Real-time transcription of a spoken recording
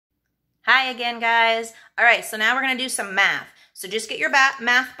Hi again, guys. All right, so now we're going to do some math. So just get your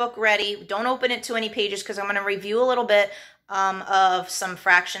math book ready. Don't open it to any pages because I'm going to review a little bit of some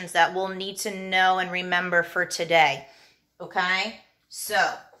fractions that we'll need to know and remember for today. Okay,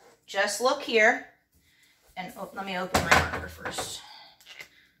 so just look here. And let me open my marker first.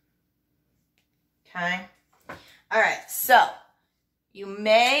 Okay. All right, so you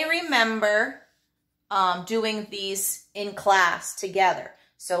may remember doing these in class together.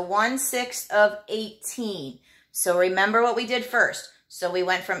 So 1/6 of 18. So remember what we did first. So we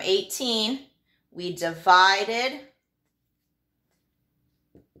went from 18, we divided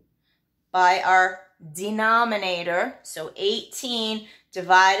by our denominator. So 18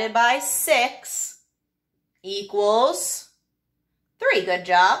 divided by 6 equals 3. Good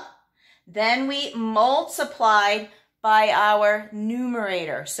job. Then we multiplied by our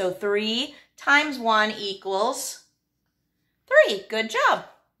numerator. So 3 times 1 equals 3. Good job.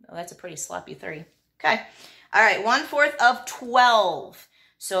 Oh, that's a pretty sloppy 3. Okay. All right, 1/4 of 12.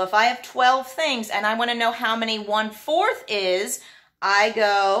 So if I have 12 things and I want to know how many 1/4 is, I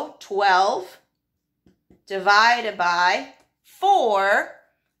go 12 divided by 4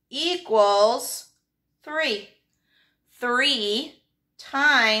 equals 3. 3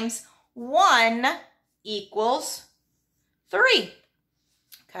 times 1 equals 3.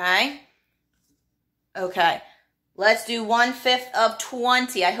 Okay? Okay. Let's do 1/5 of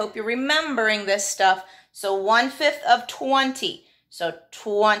 20. I hope you're remembering this stuff. So 1/5 of 20. So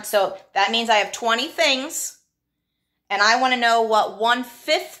that means I have 20 things, and I want to know what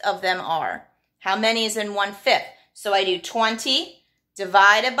 1/5 of them are. How many is in 1/5? So I do 20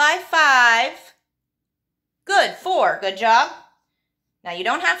 divided by 5. Good, 4. Good job. Now you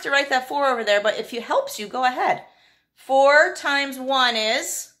don't have to write that 4 over there, but if it helps you, go ahead. 4 times 1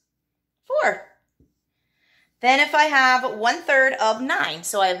 is 4. Then if I have 1/3 of 9,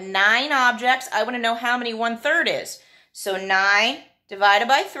 so I have 9 objects, I want to know how many 1/3 is. So 9 divided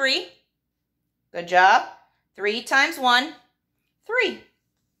by 3. Good job. 3 times 1, 3.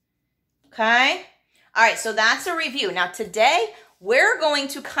 Okay? All right, so that's a review. Now today, we're going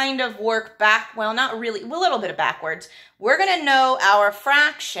to kind of work back, well, not really, a little bit of backwards. We're going to know our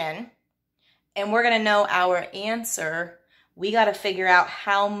fraction, and we're going to know our answer. We got to figure out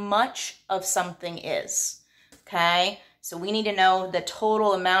how much of something is. Okay, so we need to know the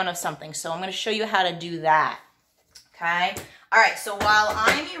total amount of something. So I'm going to show you how to do that. Okay, all right, so while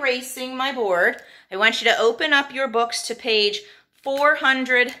I'm erasing my board, I want you to open up your books to page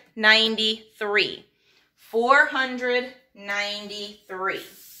 493. 493.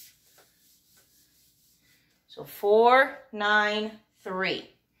 So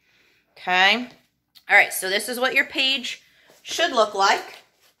 493. Okay, all right, so this is what your page should look like.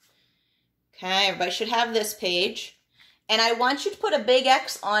 Okay, everybody should have this page. And I want you to put a big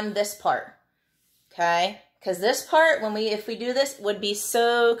X on this part. Okay? Because this part, if we do this, would be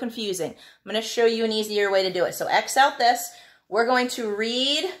so confusing. I'm going to show you an easier way to do it. So X out this. We're going to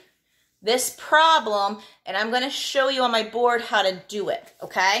read this problem, and I'm going to show you on my board how to do it.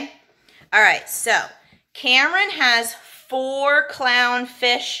 Okay? All right, so Cameron has 4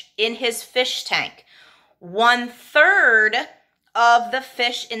 clownfish in his fish tank. 1/3 of the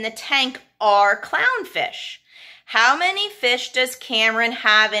fish in the tank are clownfish. How many fish does Cameron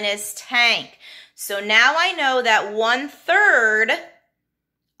have in his tank? So now I know that 1/3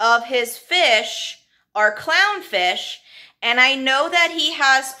 of his fish are clownfish, and I know that he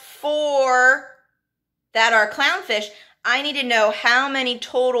has 4 that are clownfish. I need to know how many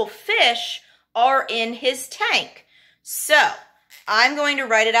total fish are in his tank. So I'm going to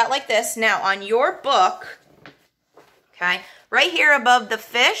write it out like this. Now on your book, okay, right here above the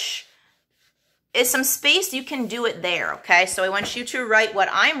fish is some space. You can do it there, okay? So I want you to write what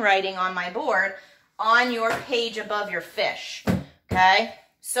I'm writing on my board on your page above your fish, okay?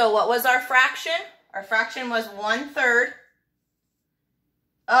 So what was our fraction? Our fraction was 1/3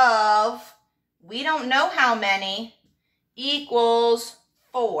 of, we don't know how many, equals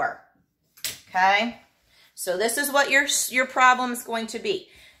 4, okay? So this is what your problem is going to be.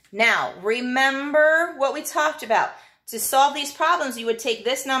 Now, remember what we talked about. To solve these problems, you would take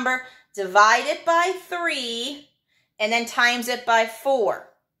this number, divide it by 3, and then times it by 4.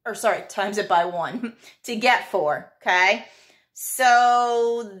 Or sorry, times it by 1 to get 4, okay?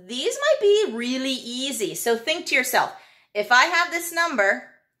 So these might be really easy. So think to yourself, if I have this number,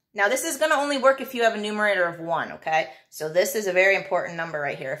 now this is going to only work if you have a numerator of 1, okay? So this is a very important number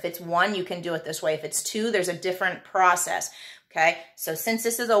right here. If it's 1, you can do it this way. If it's 2, there's a different process, okay? So since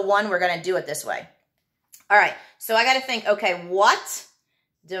this is a 1, we're going to do it this way. All right, so I got to think, okay, what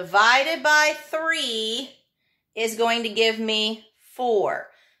divided by 3 is going to give me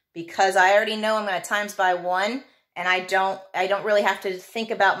 4? because I already know I'm going to times by 1, and I don't really have to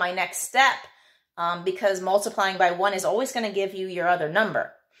think about my next step because multiplying by 1 is always going to give you your other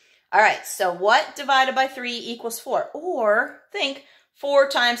number. All right, so what divided by 3 equals 4? Or think 4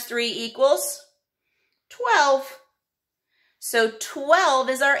 times 3 equals 12. So 12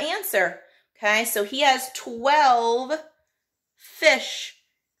 is our answer. Okay, so he has 12 fish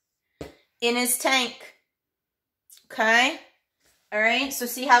in his tank. Okay, all right, so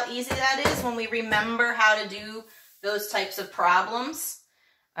see how easy that is when we remember how to do those types of problems.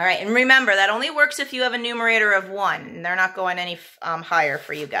 All right, and remember, that only works if you have a numerator of 1, and they're not going any higher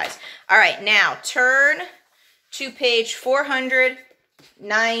for you guys. All right, now turn to page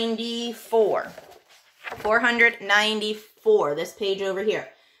 494. 494, this page over here.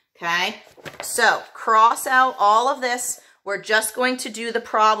 Okay, so cross out all of this. We're just going to do the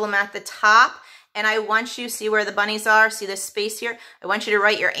problem at the top, and I want you, see where the bunnies are? See this space here? I want you to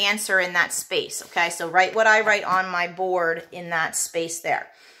write your answer in that space, okay? So write what I write on my board in that space there.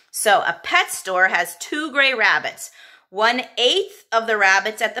 So a pet store has 2 gray rabbits. 1/8 of the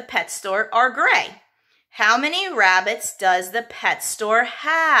rabbits at the pet store are gray. How many rabbits does the pet store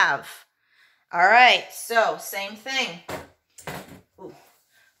have? All right, so same thing. Ooh.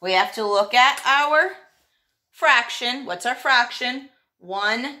 We have to look at our fraction. What's our fraction?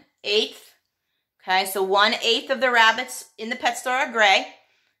 1/8. Okay, so 1/8 of the rabbits in the pet store are gray.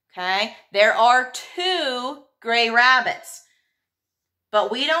 Okay, there are 2 gray rabbits,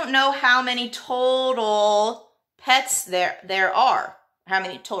 but we don't know how many total pets there are, how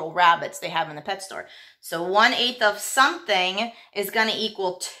many total rabbits they have in the pet store. So 1/8 of something is going to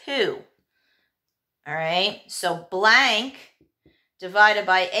equal 2. All right, so blank divided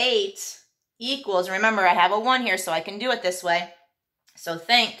by 8 equals, remember I have a 1 here, so I can do it this way. So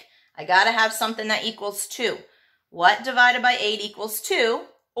think, I got to have something that equals 2. What divided by 8 equals 2?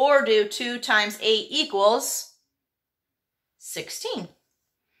 Or do 2 times 8 equals 16.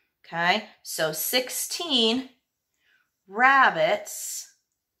 Okay, so 16 rabbits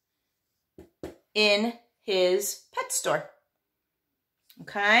in his pet store.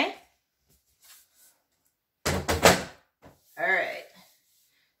 Okay? All right.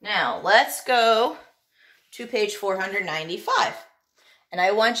 Now, let's go to page 495. And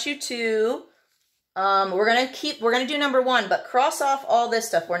I want you to, we're going to do number 1, but cross off all this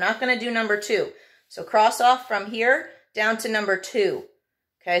stuff. We're not going to do number 2. So cross off from here down to number 2.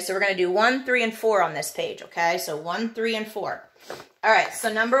 Okay, so we're going to do 1, 3, and 4 on this page. Okay, so 1, 3, and 4. All right,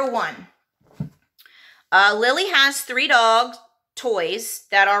 so number 1. Lily has 3 dog toys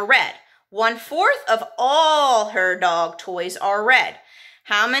that are red. 1/4 of all her dog toys are red.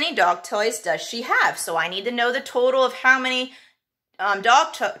 How many dog toys does she have? So I need to know the total of how many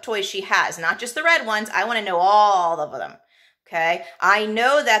dog toys she has, not just the red ones. I want to know all of them. Okay, I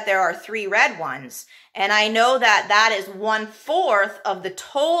know that there are 3 red ones, and I know that that is 1/4 of the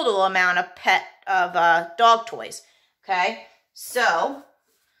total amount of dog toys. Okay, so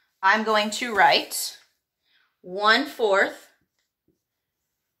I'm going to write 1/4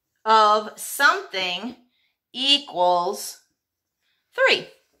 of something equals 3.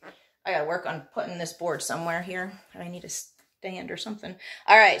 I gotta work on putting this board somewhere here. I need a stand or something.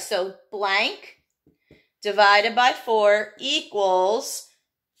 All right, so blank divided by 4 equals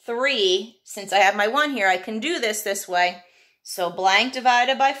 3. Since I have my 1 here, I can do this way. So blank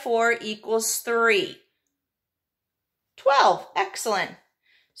divided by 4 equals 3. 12, excellent.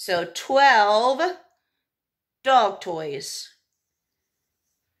 So 12 dog toys.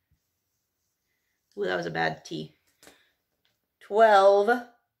 Ooh, that was a bad T. 12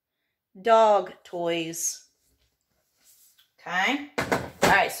 dog toys. Okay. All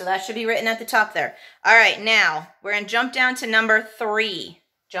right, so that should be written at the top there. All right, now we're going to jump down to number 3.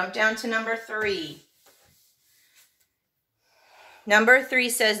 Jump down to number 3. Number 3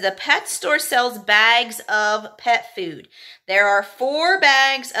 says the pet store sells bags of pet food. There are 4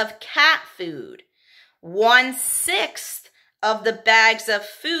 bags of cat food. 1/6 of the bags of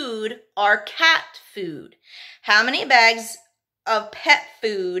food are cat food. How many bags of pet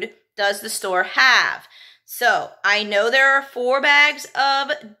food does the store have? So I know there are 4 bags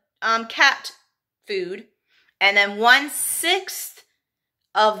of cat food, and then 1/6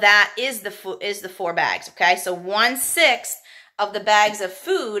 of that is the 4 bags. Okay, so 1/6 of the bags of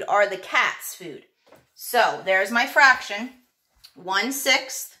food are the cat's food. So there's my fraction.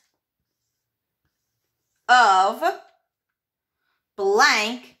 1/6 of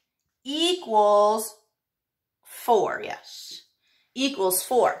blank equals 4. Yes, equals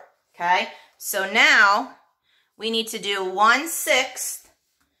 4. Okay, so now we need to do 1/6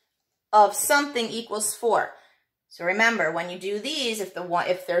 of something equals 4. So remember, when you do these, if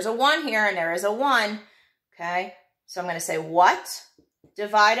there's a 1 here and there is a 1, okay? So I'm going to say what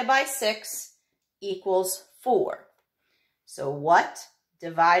divided by 6 equals 4. So what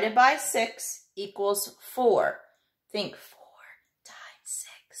divided by 6 equals 4. Think 4 times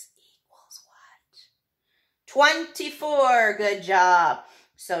 6 equals what? 24. Good job.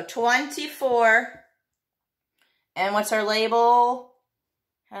 So 24. And what's our label?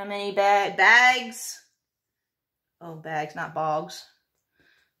 How many bags? Oh, bags, not bogs.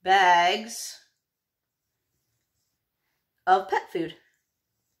 Bags of pet food.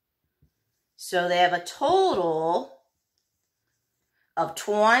 So they have a total of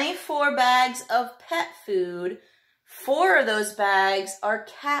 24 bags of pet food. 4 of those bags are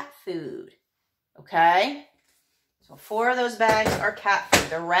cat food. Okay? So 4 of those bags are cat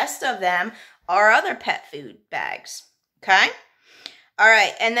food. The rest of them are other pet food bags. Okay? All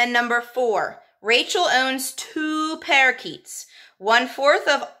right, and then number 4. Rachel owns 2 parakeets. 1/4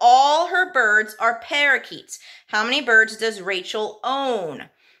 of all her birds are parakeets. How many birds does Rachel own?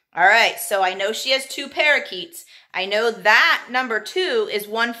 All right, so I know she has 2 parakeets. I know that number 2 is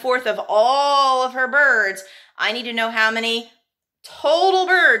 1/4 of all of her birds. I need to know how many total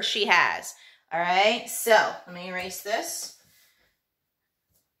birds she has. All right, so let me erase this.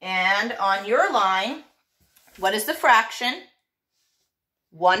 And on your line, what is the fraction?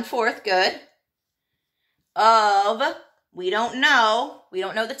 1/4, good. Of, we don't know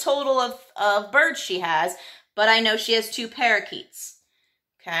the total of birds she has, but I know she has 2 parakeets.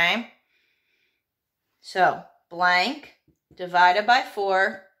 Okay? So, blank divided by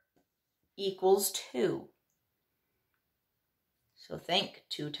 4 equals 2. So think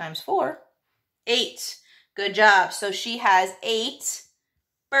 2 times 4, 8. Good job. So she has 8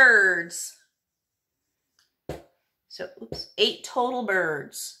 birds. So, 8 total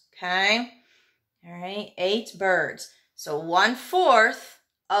birds. Okay? All right, 8 birds. So 1/4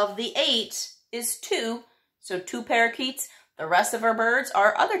 of the 8 is 2. So 2 parakeets. The rest of our birds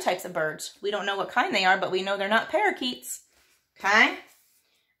are other types of birds. We don't know what kind they are, but we know they're not parakeets. Okay?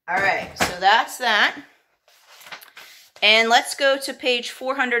 All right, so that's that. And let's go to page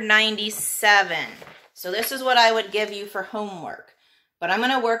 497. So this is what I would give you for homework. But I'm going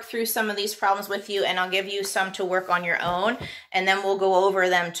to work through some of these problems with you, and I'll give you some to work on your own, and then we'll go over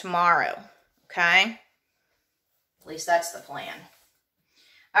them tomorrow. Okay? At least that's the plan.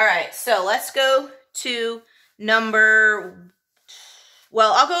 All right, so let's go to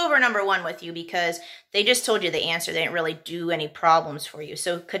I'll go over number 1 with you because they just told you the answer. They didn't really do any problems for you.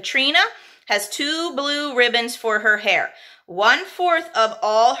 So Katrina has 2 blue ribbons for her hair. 1/4 of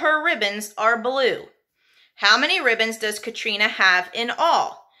all her ribbons are blue. How many ribbons does Katrina have in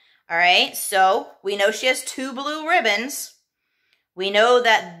all? All right, so we know she has 2 blue ribbons. We know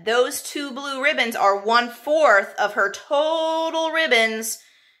that those 2 blue ribbons are 1/4 of her total ribbons.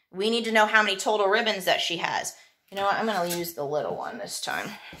 We need to know how many total ribbons that she has. You know what? I'm going to use the little one this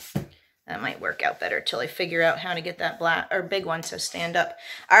time. That might work out better till I figure out how to get that big one to stand up.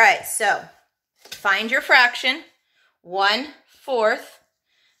 All right, so find your fraction. 1/4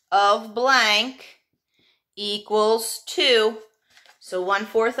 of blank equals 2. So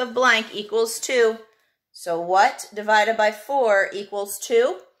 1/4 of blank equals 2. So what divided by 4 equals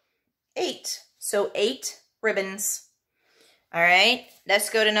 2? 8. So 8 ribbons. All right, let's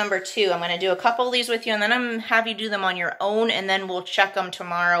go to number 2. I'm going to do a couple of these with you, and then I'm going to have you do them on your own, and then we'll check them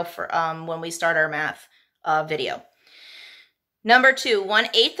tomorrow for when we start our math video. Number 2,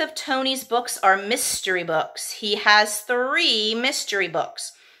 1/8 of Tony's books are mystery books. He has 3 mystery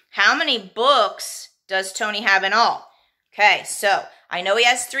books. How many books does Tony have in all? Okay, so I know he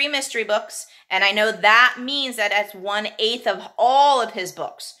has 3 mystery books, and I know that means that that's 1/8 of all of his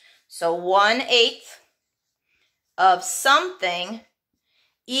books. So 1/8 of something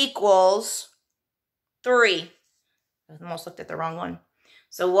equals 3. I almost looked at the wrong one.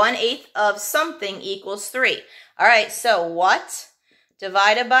 So 1/8 of something equals 3. All right, so what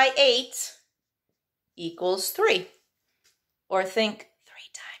divided by 8 equals 3? Or think 3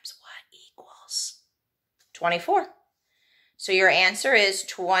 times what equals 24. So your answer is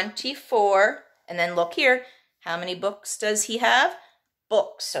 24. And then look here. How many books does he have?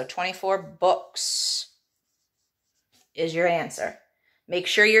 Books. So 24 books is your answer. Make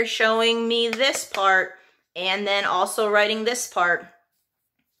sure you're showing me this part and then also writing this part.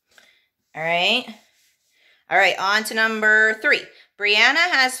 All right. All right, on to number 3. Brianna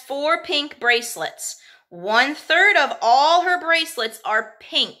has 4 pink bracelets. 1/3 of all her bracelets are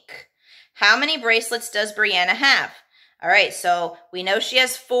pink. How many bracelets does Brianna have? All right, so we know she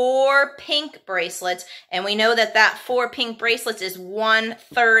has 4 pink bracelets, and we know that that 4 pink bracelets is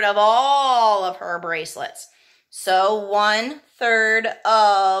 1/3 of all of her bracelets. So 1/3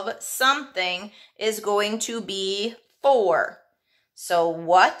 of something is going to be 4. So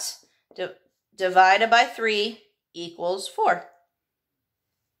what divided by 3 equals 4?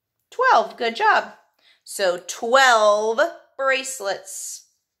 12. Good job. So 12 bracelets.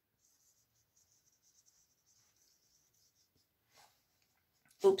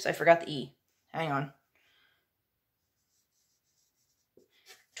 Oops, I forgot the E. Hang on.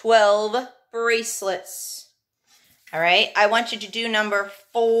 12 bracelets. All right, I want you to do number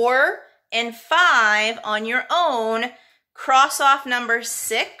 4 and 5 on your own. Cross off number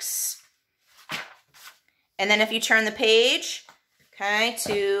 6. And then if you turn the page, okay,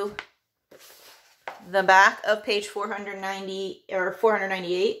 to the back of page 490 or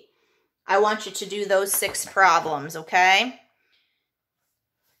 498, I want you to do those 6 problems, okay?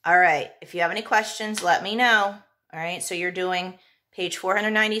 All right, if you have any questions, let me know. All right, so you're doing page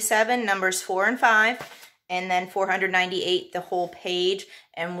 497, numbers 4 and 5, and then 498, the whole page,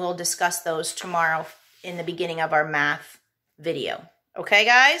 and we'll discuss those tomorrow in the beginning of our math video. Okay,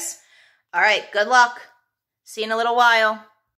 guys? All right, good luck. See you in a little while.